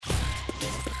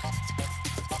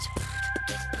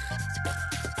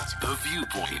The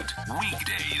Viewpoint,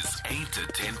 weekdays 8 to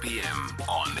 10 p.m.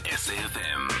 on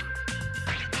SAFM.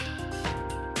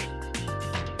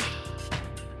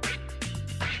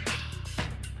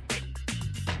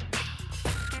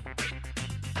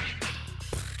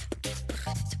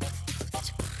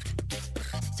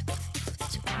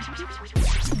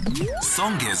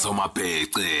 Songezo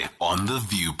Mapete on The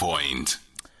Viewpoint.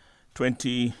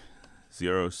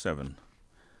 2007.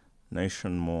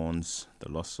 Nation mourns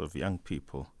the loss of young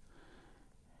people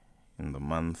in the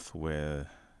month where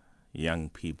young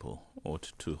people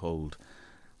ought to hold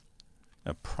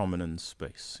a prominent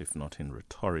space, if not in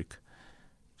rhetoric,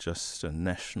 just a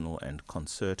national and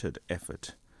concerted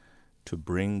effort to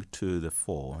bring to the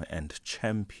fore and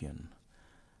champion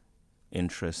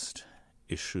interest,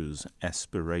 issues,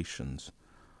 aspirations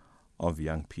of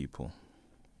young people.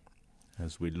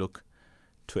 As we look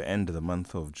to end the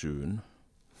month of June,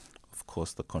 of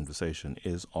course the conversation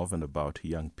is of and about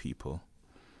young people,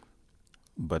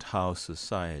 but how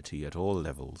society at all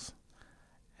levels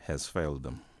has failed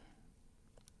them.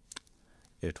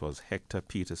 It was Hector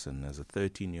Peterson, as a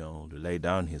 13-year-old, who laid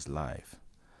down his life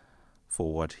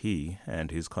for what he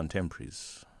and his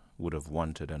contemporaries would have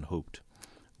wanted and hoped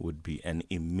would be an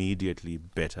immediately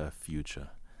better future,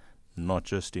 not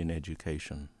just in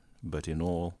education, but in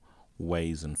all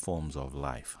ways and forms of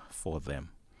life for them.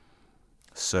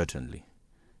 Certainly,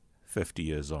 50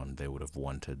 years on, they would have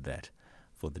wanted that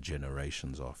for the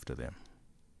generations after them.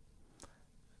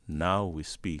 Now we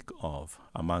speak of,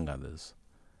 among others,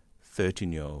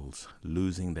 13-year-olds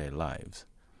losing their lives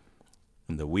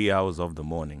in the wee hours of the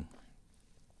morning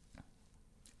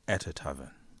at a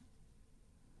tavern.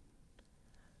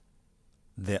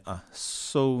 There are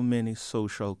so many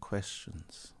social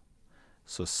questions,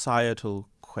 societal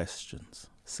questions,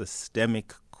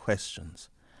 systemic questions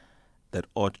that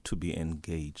ought to be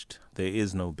engaged. There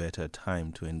is no better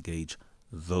time to engage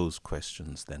those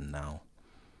questions than now.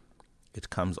 It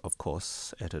comes, of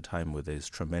course, at a time where there is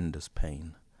tremendous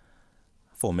pain.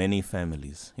 For many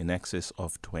families, in excess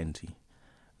of 20,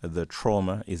 the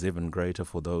trauma is even greater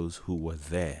for those who were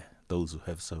there, those who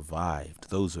have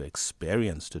survived, those who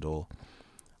experienced it all,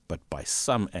 but by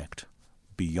some act,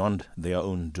 beyond their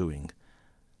own doing,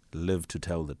 live to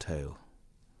tell the tale.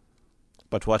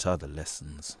 But what are the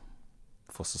lessons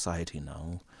for society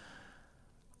now?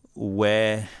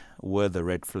 Where were the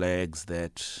red flags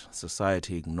that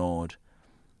society ignored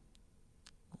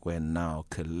when now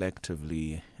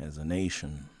collectively as a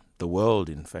nation, the world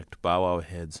in fact, bow our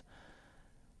heads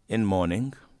in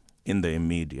mourning, in the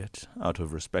immediate, out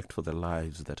of respect for the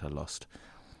lives that are lost?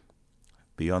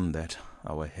 Beyond that,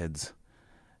 our heads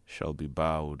shall be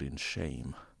bowed in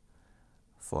shame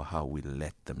for how we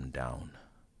let them down.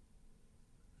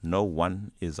 No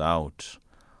one is out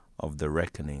of the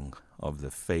reckoning of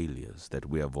the failures that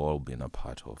we have all been a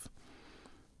part of.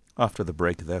 After the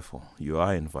break, therefore, you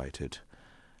are invited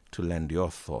to lend your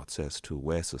thoughts as to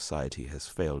where society has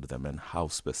failed them and how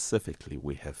specifically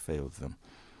we have failed them.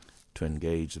 To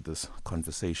engage this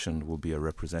conversation will be a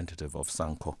representative of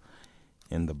Sinako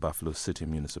in the Buffalo City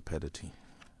Municipality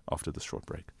after this short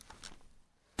break.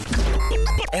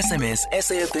 SMS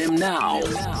SAFM now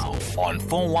on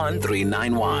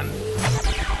 41391.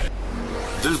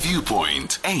 The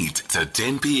Viewpoint, 8 to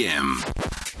 10 p.m.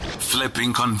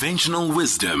 Flipping conventional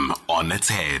wisdom on its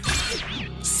head.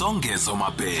 Songezo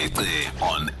Mapete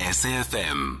on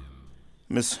SAFM.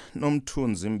 Ms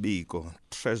Nomthunzi Mbiko,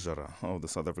 Treasurer of the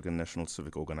South African National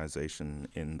Civic Organization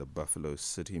in the Buffalo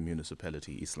City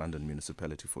Municipality, East London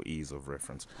Municipality for ease of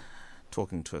reference,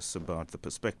 talking to us about the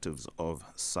perspectives of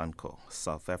Sinako,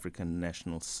 South African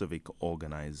National Civic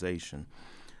Organization,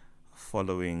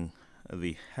 following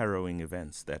the harrowing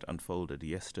events that unfolded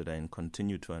yesterday and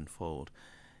continue to unfold,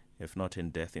 if not in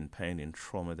death, in pain, in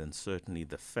trauma, then certainly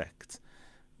the facts.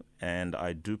 And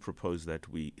I do propose that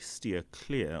we steer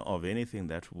clear of anything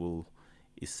that will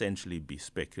essentially be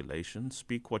speculation.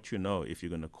 Speak what you know if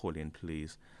you're going to call in,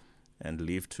 please, and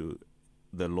leave to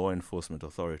the law enforcement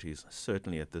authorities,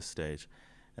 certainly at this stage.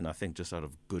 And I think just out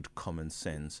of good common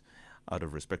sense, out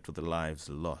of respect for the lives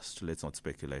lost, let's not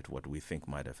speculate what we think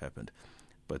might have happened.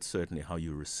 But certainly how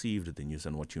you received the news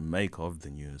and what you make of the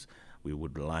news, we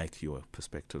would like your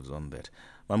perspectives on that.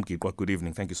 Mam Gikwa, good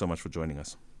evening. Thank you so much for joining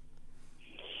us.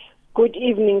 Good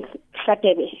evening,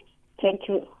 Saturday. Thank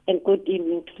you, and good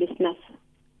evening to listeners.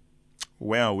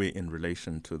 Where are we in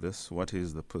relation to this? What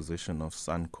is the position of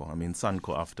Sinako? I mean,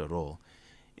 Sinako, after all,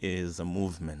 is a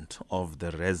movement of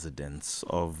the residents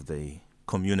of the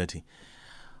community.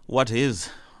 What is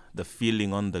the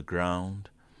feeling on the ground?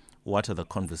 What are the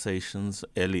conversations,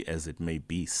 early as it may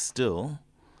be still,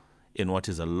 in what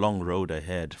is a long road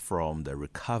ahead from the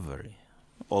recovery.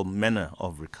 All manner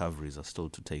of recoveries are still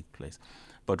to take place.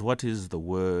 But what is the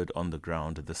word on the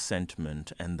ground, the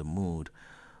sentiment and the mood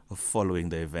following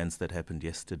the events that happened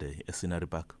yesterday, Sinako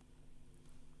Park?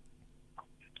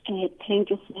 Thank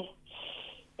you, sir.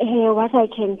 What I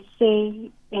can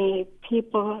say,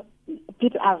 people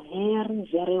are very,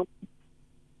 very.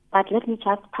 But let me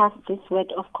just pass this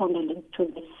word of condolence to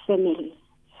the families,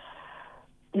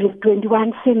 the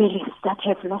 21 families that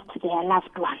have lost their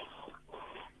loved ones.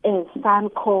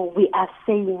 Sinako, we are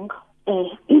saying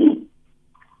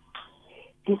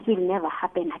this will never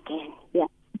happen again. Yeah,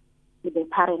 with the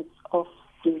parents of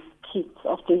these kids,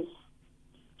 of these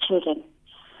children.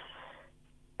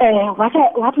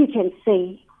 What we can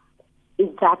say is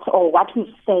that, or what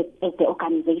we've said as the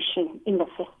organization in the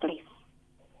first place,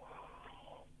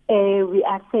 we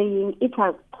are saying it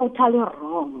was totally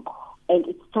wrong and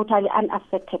it's totally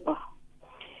unacceptable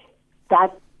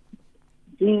that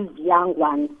these young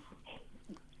ones,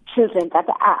 children that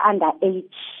are underage,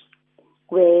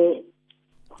 were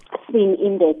seen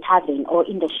in the tavern or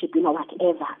in the shipping or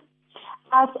whatever.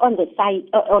 Us on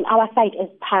our side as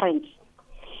parents,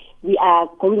 we are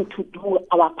going to do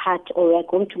our part, or we are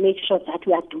going to make sure that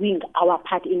we are doing our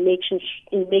part in making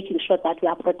sure that we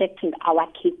are protecting our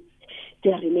kids, the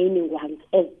remaining ones.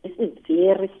 As this is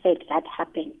very sad that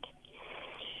happened.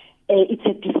 It's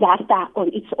a disaster on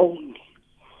its own,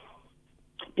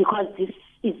 because this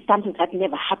is something that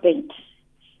never happened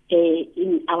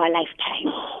in our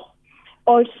lifetime.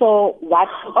 Also, what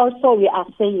we are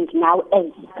saying now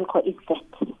as Sinako is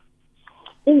that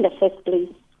in the first place,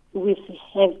 we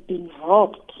have been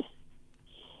robbed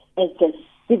as the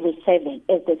civil servant,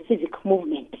 as the civic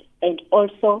movement, and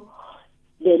also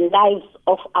the lives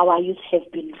of our youth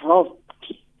have been robbed.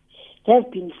 They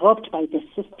have been robbed by the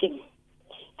system.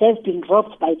 They have been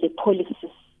robbed by the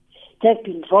policies. They have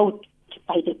been robbed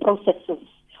by the processes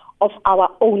of our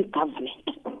own government.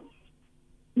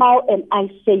 How am I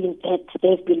saying that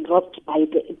they've been robbed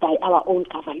by our own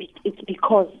government? It's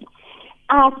because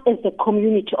us as the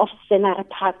community of Sinako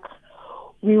Park,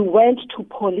 we went to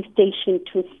police station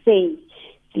to say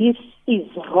this is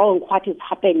wrong, what is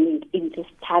happening in this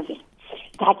tavern,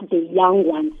 that the young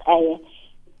ones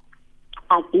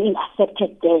are being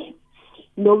accepted there,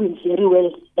 knowing very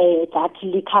well that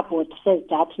liquor board says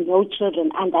that no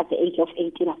children under the age of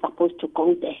 18 are supposed to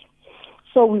go there.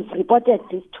 So we've reported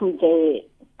this to the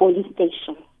police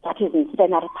station that is in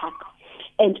Sinako Park.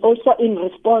 And also in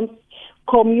response,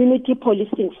 Community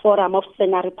Policing Forum of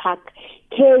Sinako Park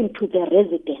came to the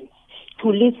residents to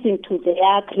listen to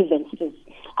their grievances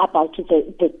about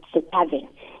the tavern.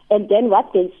 And then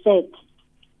what they said,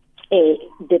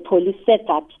 the police said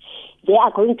that they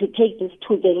are going to take this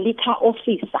to the liquor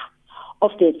officer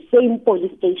of the same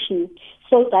police station,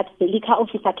 so that the liquor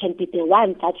officer can be the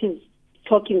one that is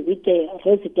talking with the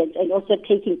residents and also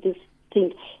taking this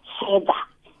thing further,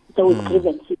 those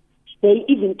grievances. They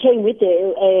even came with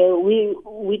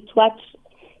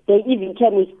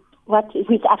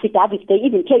affidavits. They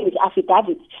even came with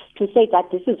affidavits to say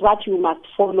that this is what you must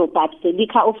follow, but the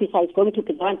liquor officer is going to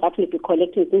be the one that will be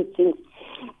collecting these things.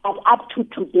 But up to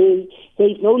today, there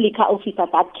is no liquor officer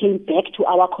that came back to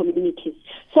our communities.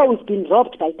 So we've been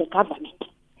robbed by the government.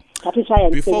 That is why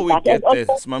I'm Before saying we that. get there,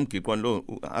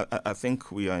 Mkizwana, I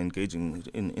think we are engaging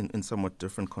in somewhat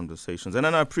different conversations. And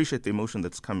I appreciate the emotion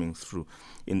that's coming through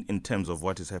in terms of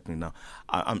what is happening now.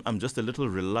 I'm just a little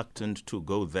reluctant to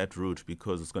go that route,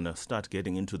 because it's going to start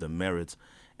getting into the merits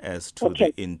as to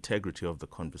the integrity of the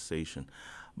conversation.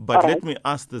 But let me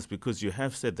ask this, because you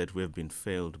have said that we have been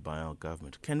failed by our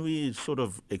government. Can we sort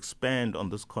of expand on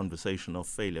this conversation of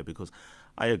failure? Because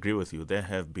I agree with you, there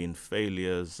have been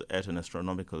failures at an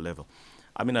astronomical level.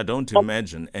 I mean, I don't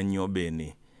imagine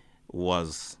Enyobeni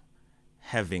was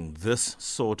having this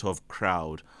sort of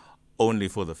crowd only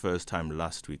for the first time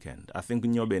last weekend. I think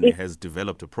Enyobeni has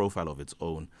developed a profile of its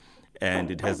own,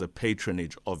 and it has a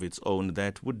patronage of its own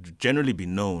that would generally be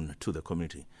known to the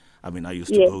community. I mean, I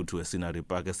used to go to a Sinako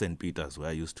Park, St. Peter's, where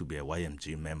I used to be a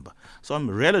YMG member. So I'm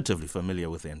relatively familiar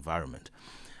with the environment.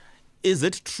 Is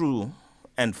it true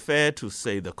and fair to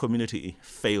say the community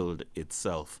failed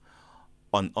itself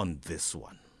on this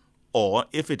one? Or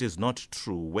if it is not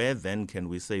true, where then can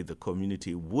we say the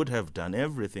community would have done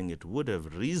everything it would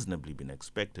have reasonably been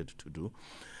expected to do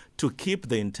to keep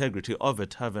the integrity of a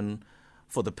tavern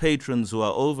for the patrons who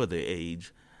are over the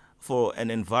age, for an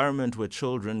environment where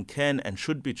children can and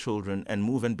should be children and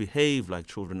move and behave like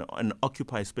children and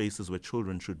occupy spaces where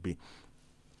children should be?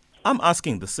 I'm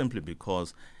asking this simply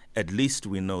because at least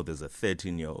we know there's a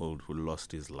 13-year-old who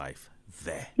lost his life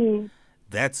there.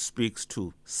 that speaks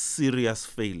to serious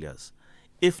failures,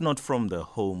 if not from the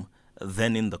home,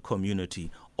 then in the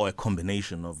community, or a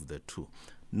combination of the two.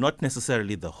 Not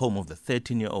necessarily the home of the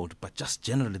 13-year-old, but just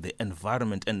generally the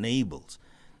environment enables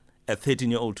a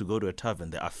 13-year-old to go to a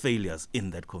tavern. There are failures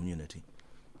in that community.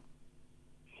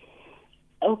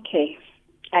 Okay,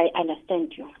 I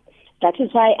understand you. That is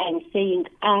why I'm saying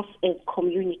us as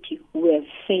community, we have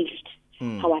failed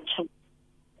our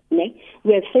children.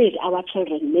 We have failed our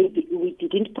children. Maybe we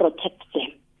didn't protect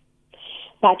them.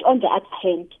 But on the other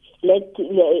hand,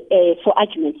 for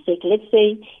argument's sake, let's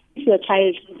say if your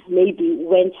child maybe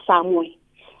went somewhere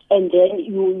and then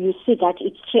you see that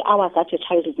it's 3 hours that your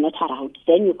child is not around,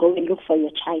 then you go and look for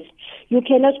your child. You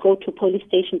cannot go to police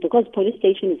station because police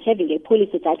station is having a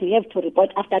policy that you have to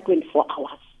report after 24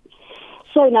 hours.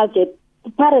 So now the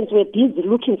parents were busy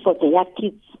looking for their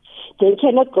kids. They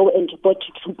cannot go and report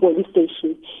to police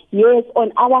station. Yes,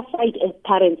 on our side as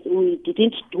parents, we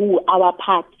didn't do our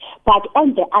part. But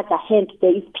on the other hand,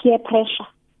 there is peer pressure.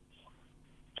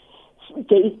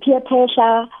 There is peer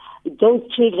pressure. Those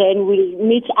children will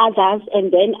meet others,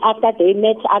 and then after they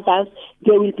met others,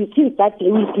 there will be things that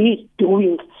they will be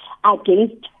doing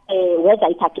against, whether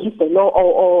it's against the law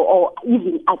or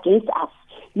even against us.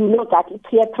 You know that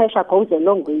peer pressure goes a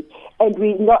long way, and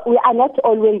we are not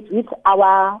always with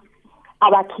our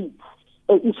kids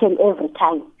each and every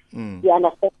time. You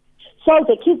understand? So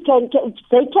the kids can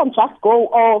just go,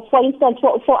 or for instance,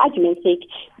 for argument's sake,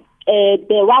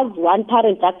 there was one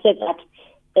parent that said that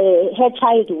her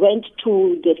child went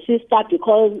to the sister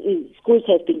because schools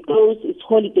have been closed, it's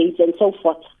holidays and so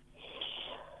forth.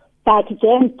 But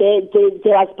then there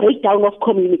was breakdown of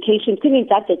communication, thinking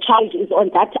that the child is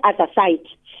on that other side.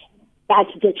 But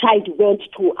the child went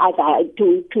to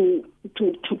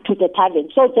the tavern.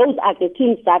 So those are the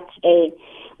things that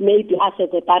maybe us as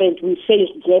a parent we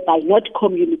failed there by not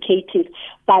communicating.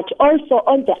 But also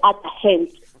on the other hand,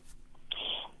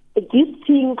 this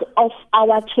thing of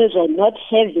our children not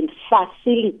having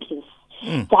facilities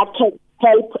that can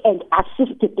help and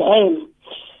assist them.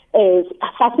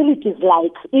 Facilities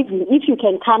like, even if you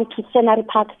can come to Scenery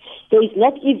Park, there is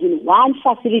not even one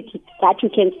facility that you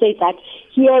can say that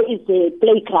here is the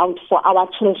playground for our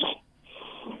children.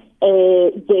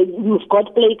 We've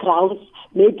got playgrounds,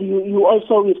 maybe you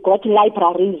also, we've got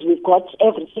libraries, we've got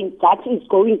everything that is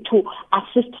going to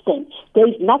assist them. There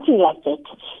is nothing like that.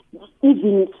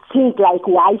 Even things like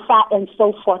Wi-Fi and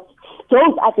so forth.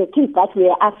 Those are the things that we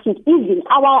are asking. Even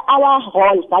our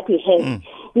halls that we have,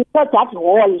 we thought that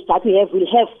halls that we have will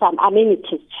have some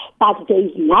amenities, but there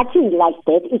is nothing like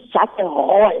that. It's just a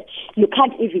hall. You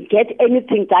can't even get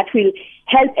anything that will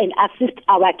help and assist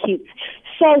our kids.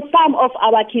 So some of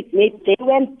our kids, maybe they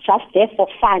went just there for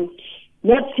fun,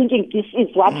 not thinking this is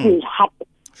what will happen.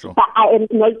 Sure. But I am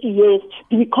not, yes,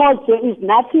 because there is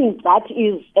nothing that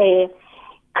is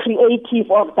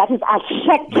creative or that is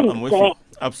affecting I'm with them. you.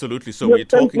 Absolutely. So we're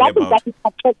talking about that is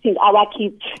affecting our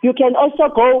kids. You can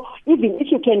also go, even if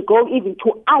you can go even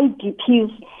to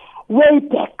IDPs way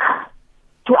back,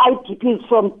 to IDPs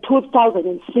from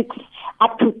 2006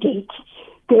 up to date.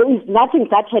 There is nothing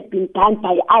that had been done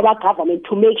by our government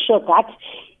to make sure that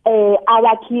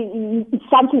our kids, it's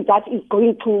something that is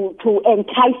going to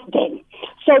entice them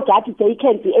so that they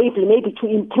can be able maybe to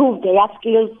improve their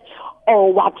skills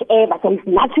or whatever. There is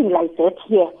nothing like that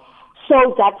here.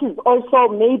 So that is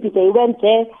also, maybe they went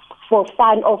there for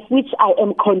fun, of which I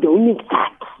am condoning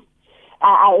that.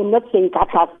 I am not saying that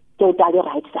was totally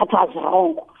right. That was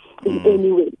wrong in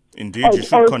any way. Indeed, you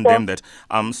should condemn that.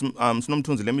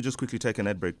 Nomthunzi, let me just quickly take an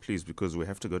ad break, please, because we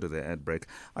have to go to the ad break.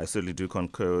 I certainly do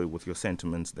concur with your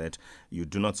sentiments that you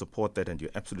do not support that, and you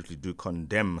absolutely do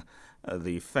condemn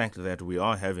the fact that we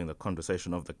are having the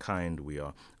conversation of the kind we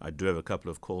are. I do have a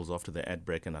couple of calls after the ad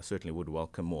break, and I certainly would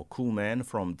welcome more. Cool Man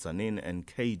from Tzaneen and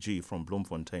KG from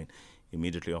Bloemfontein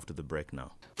immediately after the break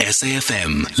now.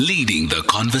 SAFM leading the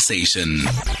conversation.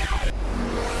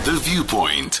 The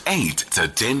Viewpoint, 8 to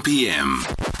 10 p.m.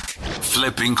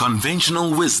 Flipping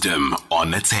conventional wisdom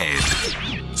on its head.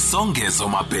 Songezo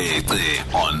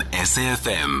Mapete on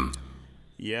SAFM.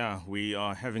 Yeah, we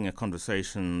are having a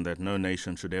conversation that no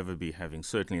nation should ever be having,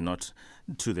 certainly not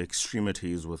to the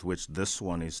extremities with which this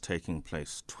one is taking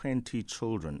place. 20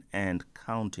 children and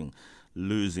counting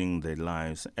losing their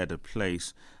lives at a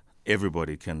place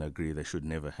everybody can agree they should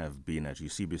never have been at.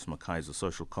 Eusebius Mackay, a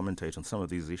social commentator on some of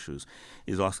these issues,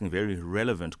 is asking very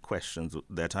relevant questions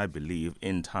that I believe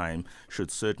in time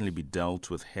should certainly be dealt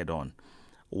with head on.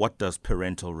 What does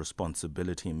parental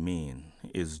responsibility mean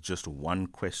is just one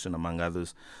question among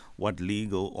others. What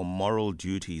legal or moral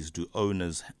duties do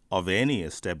owners of any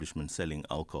establishment selling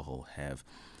alcohol have?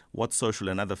 what social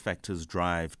and other factors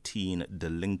drive teen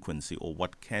delinquency, or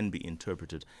what can be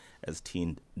interpreted as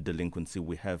teen delinquency.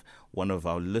 We have one of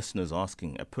our listeners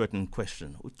asking a pertinent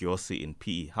question. Utyosi in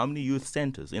PE, how many youth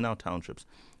centers in our townships,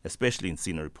 especially in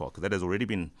Scenery Park? That has already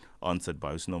been answered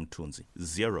by Nomthunzi.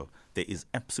 0. There is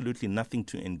absolutely nothing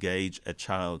to engage a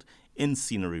child in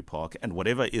Scenery Park, and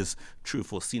whatever is true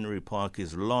for Scenery Park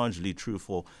is largely true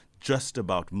for just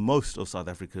about most of South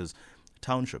Africa's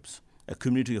townships. A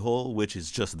community hall which is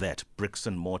just that, bricks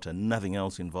and mortar, nothing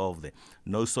else involved there.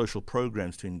 No social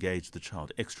programs to engage the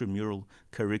child. Extramural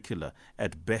curricula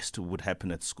at best would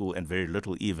happen at school, and very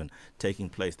little even taking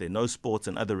place there. No sports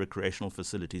and other recreational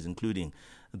facilities, including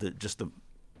the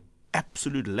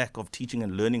absolute lack of teaching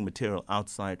and learning material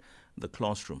outside the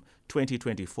classroom.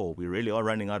 2024, we really are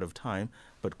running out of time,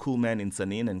 but Cool Man in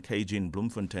Sanin and KG in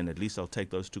Bloemfontein, at least I'll take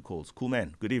those two calls. Cool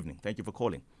Man, good evening. Thank you for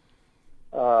calling.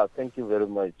 Thank you very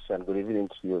much, and good evening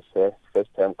to you, sir.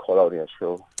 First time call out your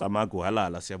show. So,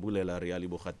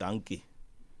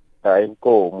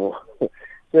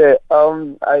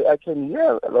 I can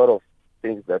hear a lot of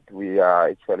things that we are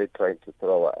actually trying to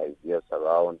throw our ideas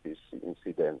around this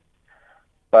incident.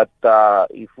 But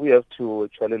if we have to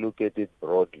actually look at it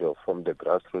broadly or from the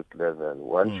grassroots level,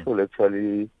 one should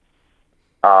actually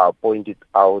point it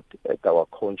out at our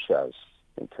conscience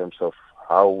in terms of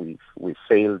how we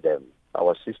fail them.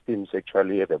 Our systems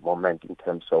actually at the moment in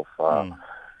terms of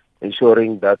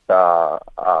ensuring that the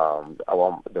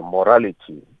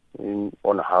morality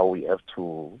on how we have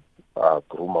to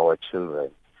groom our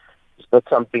children. It's not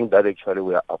something that actually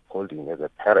we are upholding as a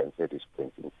parent at this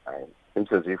point in time. It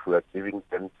seems as if we are giving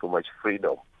them too much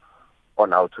freedom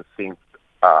on how to think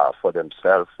for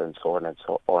themselves and so on and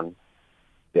so on.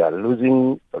 They are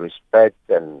losing respect,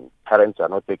 and parents are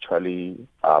not actually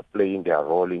playing their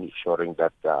role in ensuring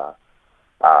that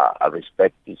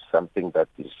respect is something that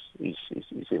is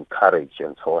encouraged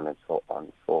and so on and so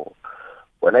on. So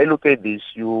when I look at this,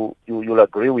 you'll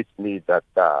agree with me that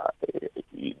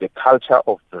the culture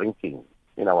of drinking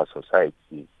in our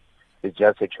society is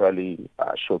just actually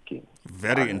shocking.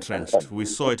 Very entrenched. We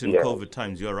saw it in COVID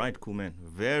times. You're right, Kuman.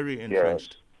 Very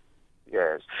entrenched.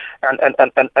 Yes. And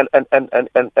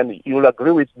you'll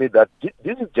agree with me that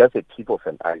this is just a tip of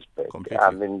an iceberg. Completely. I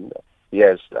mean,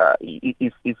 yes,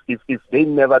 if they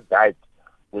never died,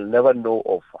 we'll never know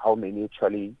of how many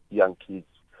actually young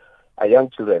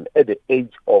children at the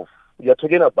age of, you're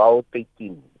talking about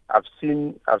 18. I've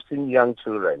seen young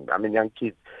children, young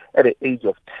kids at the age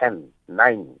of 10,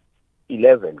 9,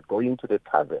 11 going to the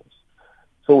taverns.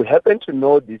 So we happen to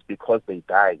know this because they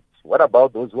died. What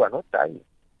about those who are not dying?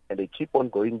 And they keep on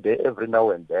going there every now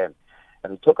and then.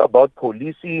 And we talk about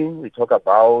policing, we talk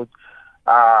about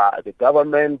the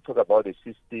government, talk about the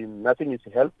system. Nothing is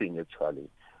helping actually.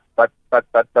 But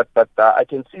I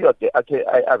can see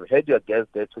I've heard your guest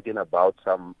there talking about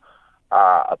some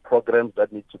programs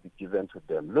that need to be given to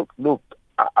them. Look.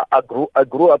 I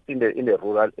grew up in the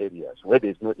rural areas where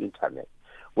there's no internet,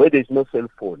 where there's no cell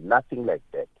phone, nothing like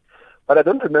that. But I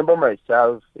don't remember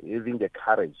myself having the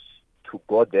courage to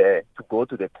go there, to go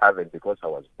to the tavern because I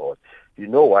was bored. You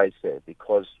know why, sir?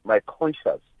 Because my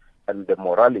conscience and the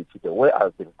morality, the way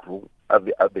I've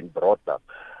been brought up,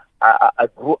 I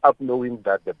grew up knowing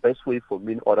that the best way for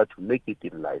me in order to make it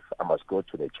in life, I must go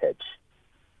to the church.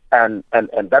 And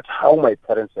that's how my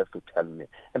parents have to tell me.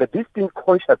 And this thing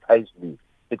conscientized me.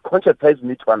 It conscientized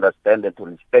me to understand and to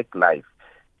respect life.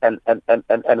 And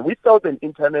without an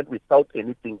internet, without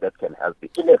anything that can help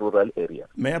it in a rural area.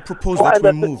 May I propose that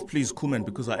we move, please, Kuman,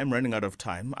 because I am running out of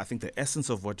time. I think the essence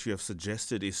of what you have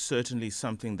suggested is certainly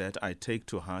something that I take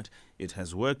to heart. It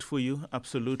has worked for you,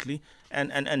 absolutely.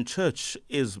 And church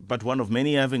is but one of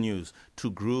many avenues to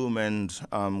groom and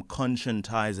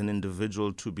conscientize an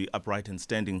individual to be upright and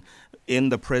standing in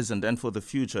the present and for the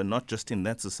future, not just in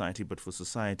that society, but for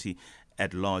society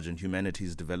at large and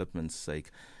humanity's development's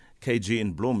sake. KG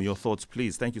in Bloem, your thoughts,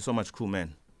 please. Thank you so much, cool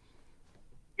man.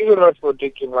 Thank you very much for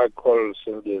taking my call,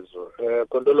 Sendezo.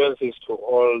 Condolences to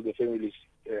all the families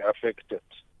affected.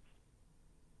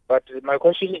 But my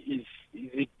question is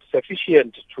it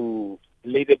sufficient to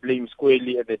lay the blame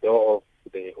squarely at the door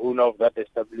of the owner of that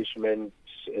establishment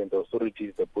and the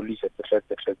authorities, the police, etc.,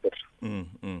 etc.?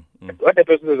 What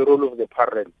happens to the role of the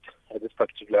parent at this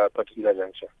particular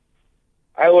juncture?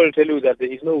 I will tell you that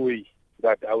there is no way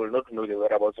that I will not know the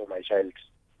whereabouts of my child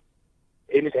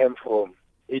anytime from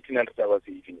 1800 hours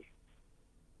evening.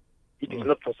 It is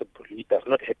not possible. It does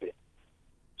not happen.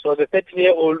 So the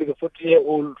 30-year-old, the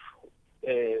 40-year-old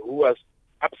who was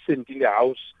absent in the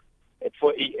house at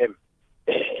 4 a.m.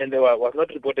 and was not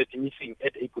reported missing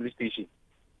at a police station,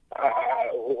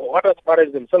 what are the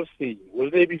parents themselves saying? Will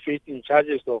they be facing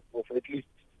charges of at least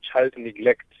child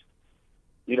neglect?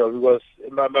 You know, because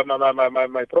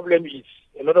my problem is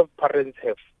a lot of parents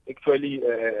have actually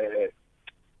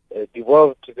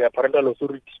devolved their parental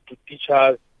authority to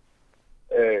teachers,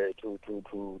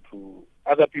 to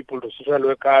other people, to social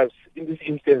workers, in this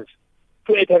instance,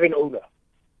 to a tarven owner.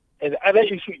 And the other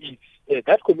issue is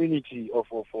that community of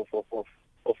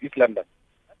East London.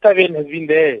 Tarven has been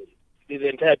there the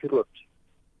entire period,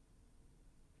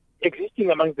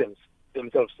 existing among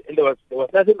themselves, and there was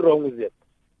nothing wrong with them.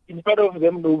 In spite of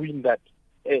them knowing that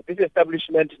this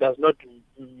establishment does not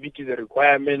meet the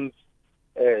requirements,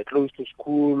 close to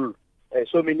school,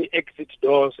 so many exit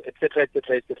doors, etc.,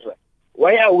 etc., etc.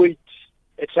 Why await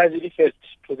a tragedy first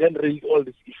to then raise all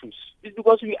these issues? It's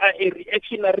because we are a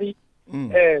reactionary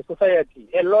society,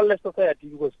 a lawless society.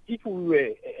 Because if we were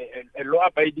a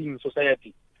law-abiding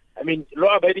society, I mean,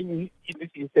 law-abiding in this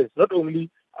instance, not only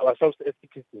ourselves as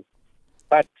citizens,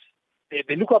 but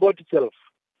the look about itself,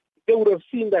 they would have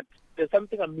seen that there's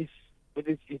something amiss with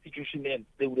this institution, and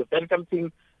they would have done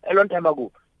something a long time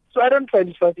ago. So I don't find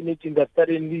it fascinating that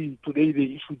suddenly today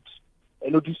they issued a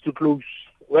notice to close,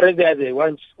 whereas they are the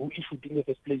ones who issued in the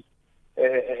first place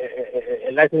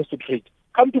a license to trade.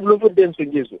 Come to Bloemfontein,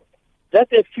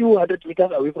 just a few hundred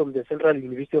meters away from the Central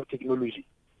University of Technology.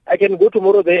 I can go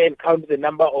tomorrow there and count the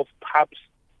number of pubs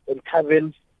and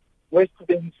taverns where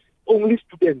only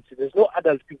students, there's no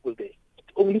adult people there,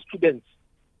 only students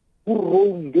who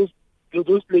roam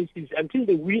those places until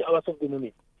they win hours of the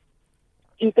money.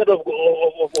 Instead of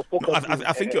focusing,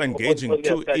 I think you're engaging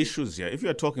two issues here. If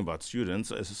you're talking about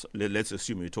students, let's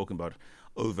assume you're talking about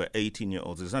over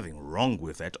 18-year-olds. There's nothing wrong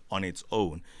with that on its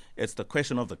own. It's the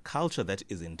question of the culture that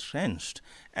is entrenched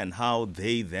and how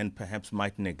they then perhaps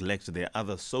might neglect their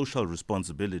other social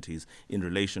responsibilities in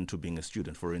relation to being a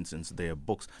student. For instance, their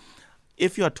books.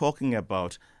 If you're talking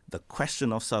about the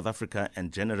question of South Africa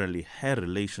and generally her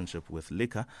relationship with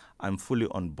liquor, I'm fully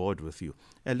on board with you.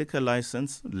 A liquor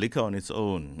license, liquor on its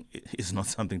own, is not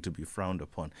something to be frowned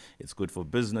upon. It's good for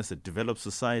business. It develops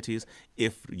societies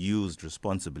if used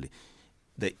responsibly.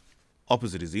 The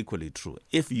opposite is equally true.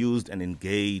 If used and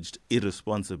engaged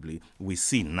irresponsibly, we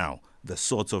see now the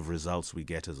sorts of results we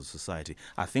get as a society.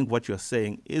 I think what you're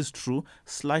saying is true,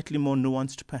 slightly more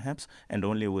nuanced perhaps, and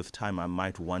only with time I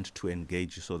might want to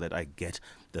engage so that I get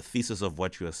the thesis of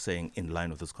what you're saying in line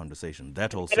with this conversation.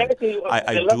 That all said,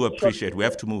 I do appreciate, we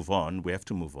have to move on.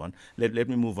 Let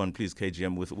me move on, please,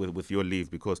 KGM, with your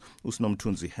leave, because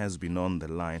Nomthunzi has been on the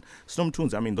line.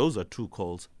 Nomthunzi, I mean, those are two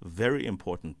calls, very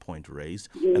important point raised,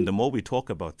 and the more we talk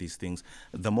about these things,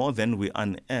 the more then we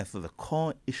unearth the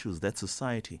core issues that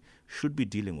society should be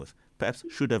dealing with, perhaps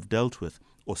should have dealt with,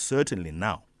 or certainly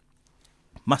now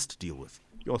must deal with.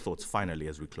 Your thoughts finally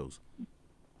as we close.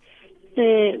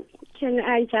 Can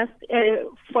I just,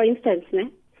 for instance,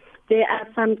 there are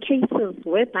some cases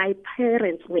whereby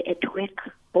parents were at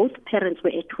work, both parents were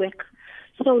at work.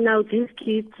 So now these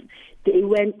kids, they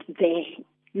went there.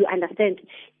 You understand?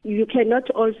 You cannot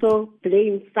also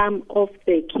blame some of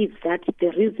the kids that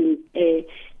the reason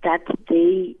that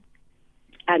they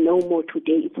are no more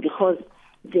today is because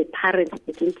the parents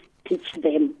didn't teach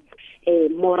them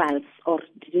morals or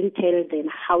didn't tell them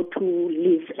how to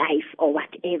live life or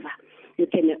whatever. You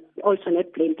can also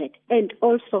not blame that. And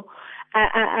also,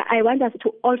 I want us to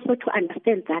also to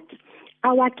understand that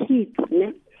our kids,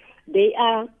 they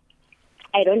are,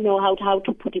 I don't know how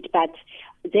to put it, but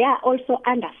they are also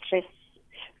under stress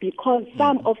because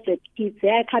some of the kids, they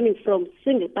are coming from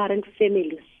single-parent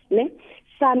families.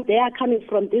 Some, they are coming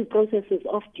from these processes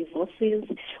of divorces,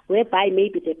 whereby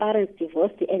maybe the parents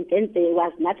divorced and then there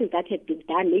was nothing that had been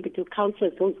done, maybe to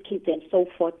counsel those kids and so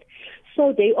forth.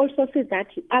 So they also say that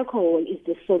alcohol is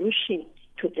the solution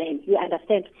to them. You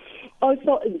understand?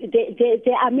 Also,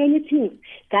 there are many things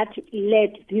that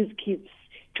led these kids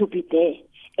to be there,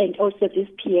 and also this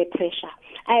peer pressure.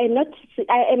 I am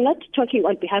not talking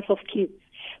on behalf of kids,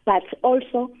 but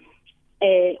also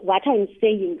what I'm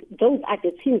saying, those are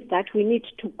the things that we need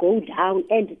to go down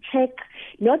and check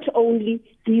not only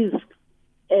these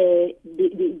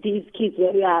kids,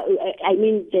 I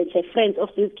mean the friends of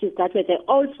these kids that were there,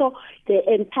 also the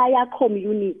entire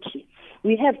community.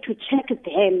 We have to check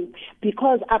them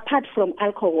because apart from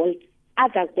alcohol,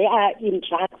 others, they are in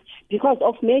drugs because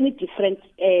of many different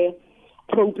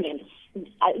problems.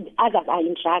 Others are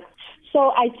in drugs.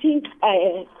 So I think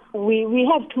we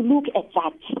have to look at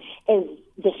that as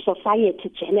the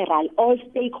society general, all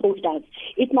stakeholders.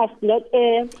 It must not.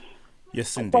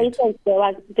 Yes, indeed. For instance, there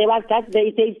was that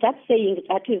they just saying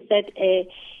that you said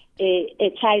a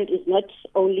child is not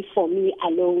only for me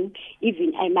alone.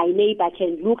 Even my neighbor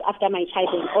can look after my child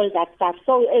and all that stuff.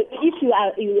 So if you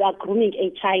are grooming a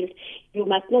child, you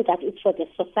must know that it's for the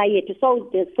society. So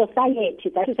the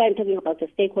society, that is why I'm talking about the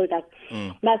stakeholders,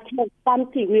 must have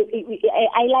something.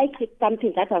 I like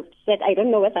something that was said, I don't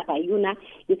know whether by Yuna,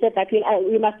 you said that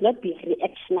we must not be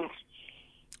reactionary.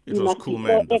 It was cool,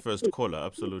 man. The first caller,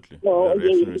 absolutely. So,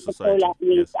 reactionary society.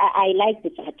 Yes. I like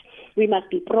that. We must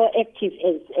be proactive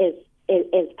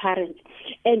as parents.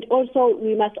 And also,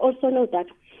 we must also know that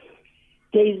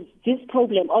there is this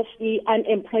problem of the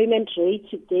unemployment rate.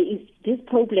 There is this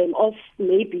problem of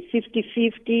maybe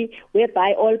 50-50,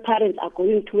 whereby all parents are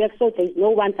going to work, so there's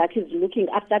no one that is looking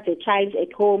after the child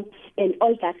at home and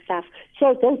all that stuff.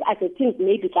 So those are the things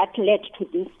maybe that led to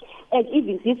this. And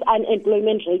even this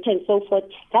unemployment rate and so forth,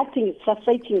 that thing is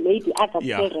frustrating maybe other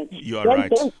children. You are right.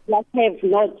 Those that have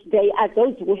not, they are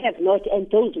those who have not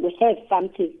and those who have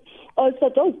something.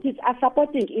 Also, those kids are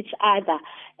supporting each other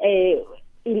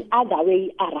in other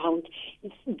way around.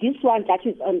 This one that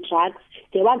is on drugs,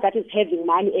 the one that is having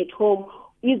money at home,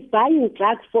 is buying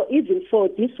drugs for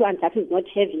this one that is not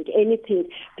having anything,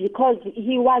 because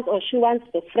he wants or she wants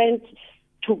the friend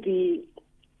to be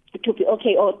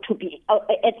okay or to be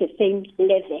at the same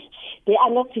level. They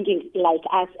are not thinking like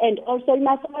us. And also, you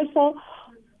must also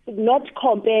not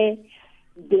compare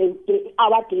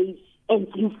our days and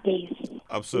these days.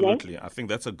 Absolutely. Yes? I think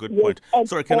that's a good point.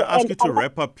 Sorry, can I ask you to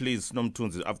wrap up, please,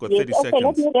 Nomthunzi? I've got 30 seconds.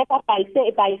 Let me wrap up by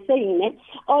saying,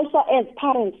 also as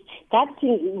parents, that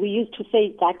thing we used to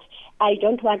say that I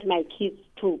don't want my kids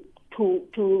to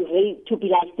be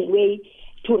like the way,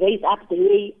 to raise up the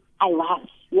way I was.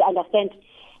 You understand?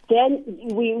 Then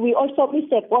we also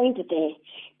missed a point there,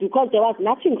 because there was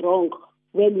nothing wrong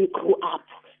when we grew up,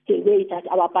 the way that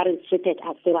our parents treated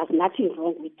us. There was nothing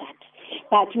wrong with that.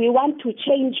 But we want to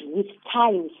change with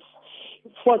times,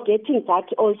 forgetting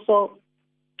that also,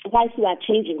 whilst we are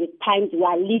changing with times, we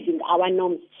are leaving our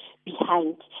norms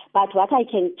behind. But what I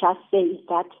can just say is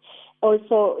that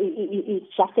also it's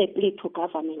just a plea to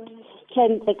government.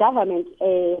 Can the government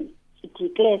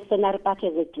declare Senare Park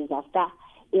as a disaster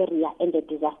area and the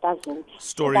disaster zone?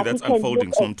 Story that's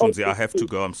unfolding, Nomthunzi. I have to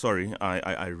go. I'm sorry.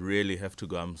 I really have to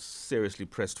go. I'm seriously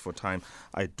pressed for time.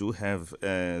 I do have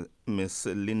Ms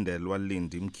Lindelwa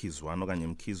Lindi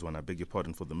Mkizwana, I beg your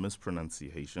pardon for the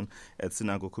mispronunciation, at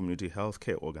Sinako Community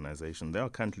Healthcare Organization. They are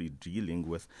currently dealing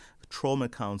with trauma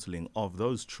counseling of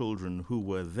those children who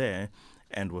were there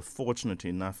and were fortunate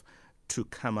enough to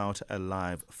come out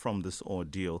alive from this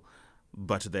ordeal,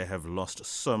 but they have lost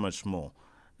so much more.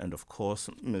 And of course,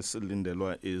 Ms.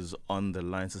 Lindelwa is on the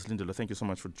line. Ms. Lindelwa, thank you so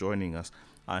much for joining us.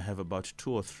 I have about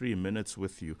 2 or 3 minutes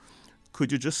with you.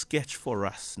 Could you just sketch for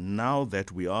us, now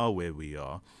that we are where we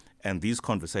are, and these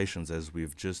conversations, as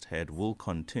we've just had, will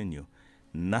continue,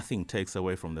 nothing takes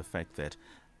away from the fact that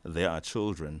there are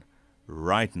children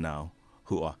right now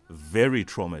who are very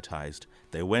traumatized.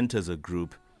 They went as a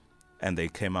group and they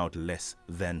came out less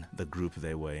than the group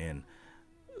they were in.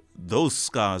 Those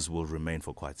scars will remain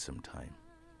for quite some time.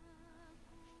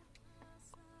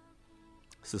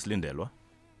 Sis Lindelwa?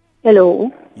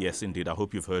 Hello. Yes, indeed. I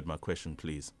hope you've heard my question,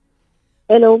 please.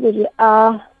 Hello, Billy.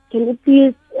 Can you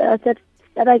please that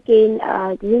again?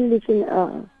 Didn't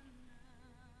listen.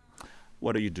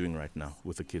 What are you doing right now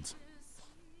with the kids?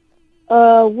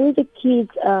 With the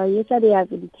kids, yesterday I've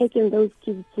been taking those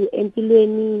kids to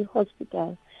Enyobeni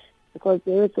Hospital because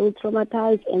they were so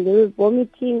traumatized and they were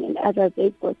vomiting, and others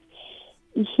they got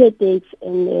headaches,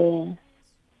 and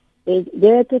they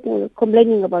were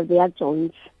complaining about their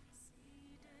joints.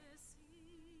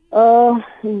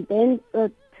 And then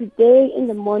today in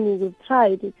the morning we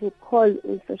tried to call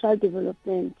social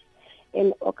development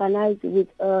and organize with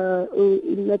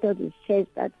Methodist Church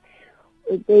that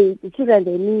the children,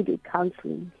 they need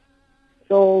counseling.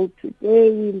 So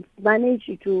today we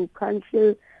managed to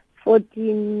counsel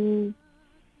 14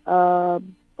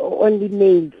 only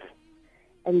males,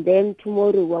 and then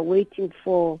tomorrow we're waiting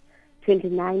for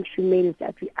 29 females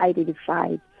that we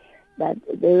identified that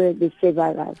they were the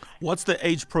survivors. What's the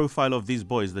age profile of these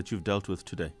boys that you've dealt with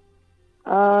today?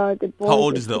 The boys, how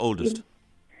old is the oldest?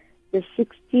 The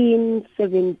 16,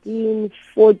 17,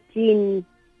 14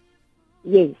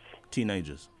 years.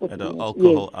 Teenagers at an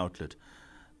alcohol outlet.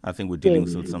 I think we're dealing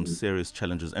with some serious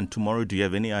challenges. And tomorrow, do you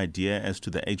have any idea as to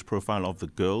the age profile of the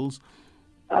girls?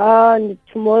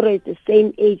 Tomorrow is the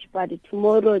same age, but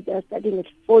tomorrow they're starting at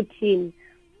 14,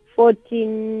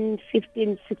 15,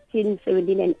 16,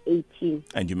 17, and 18.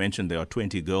 And you mentioned there are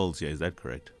 20 girls here, is that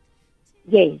correct?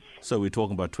 Yes. So we're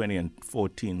talking about 20 and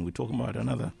 14. We're talking about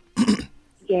another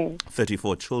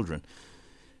 34 children.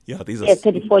 Yeah, these are... Yes,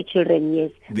 34 children,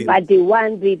 yes. But the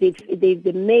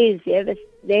males,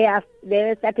 they have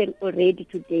started already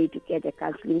today to get the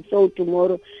counseling. So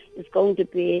tomorrow is going to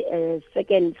be a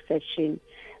second session.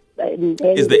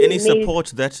 Is there any support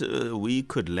that we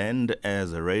could lend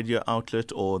as a radio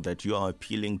outlet, or that you are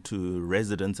appealing to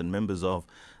residents and members of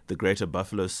the greater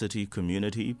Buffalo City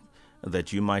community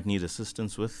that you might need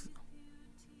assistance with?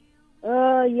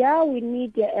 Yeah, we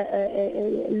need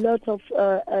a lot of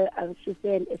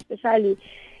assistance, especially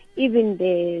even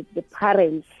the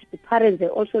parents. The parents, they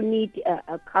also need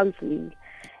counseling.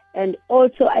 And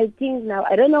also, I think now,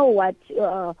 I don't know what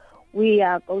we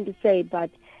are going to say, but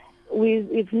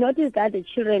we've noticed that the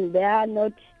children, they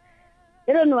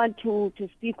don't want to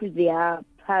speak with their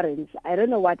parents. I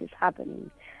don't know what is happening.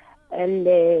 And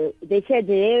they said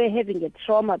they were having a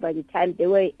trauma by the time they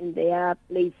were in their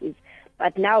places.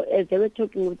 But now, as they were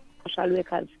talking with social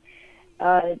workers,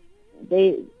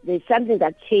 there's something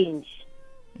that changed.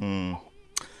 Ms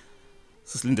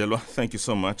Lindelwa, thank you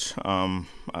so much.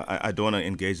 I don't want to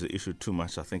engage the issue too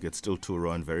much. I think it's still too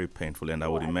raw and very painful, and I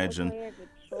would imagine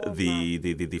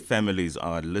the families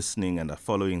are listening and are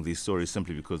following these stories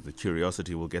simply because the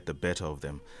curiosity will get the better of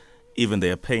them. Even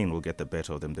their pain will get the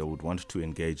better of them. They would want to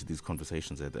engage these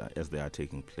conversations as they are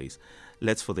taking place.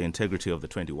 Let's, for the integrity of the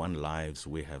 21 lives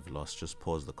we have lost, just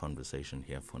pause the conversation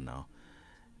here for now.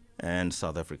 And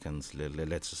South Africans,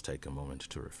 let's just take a moment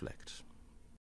to reflect.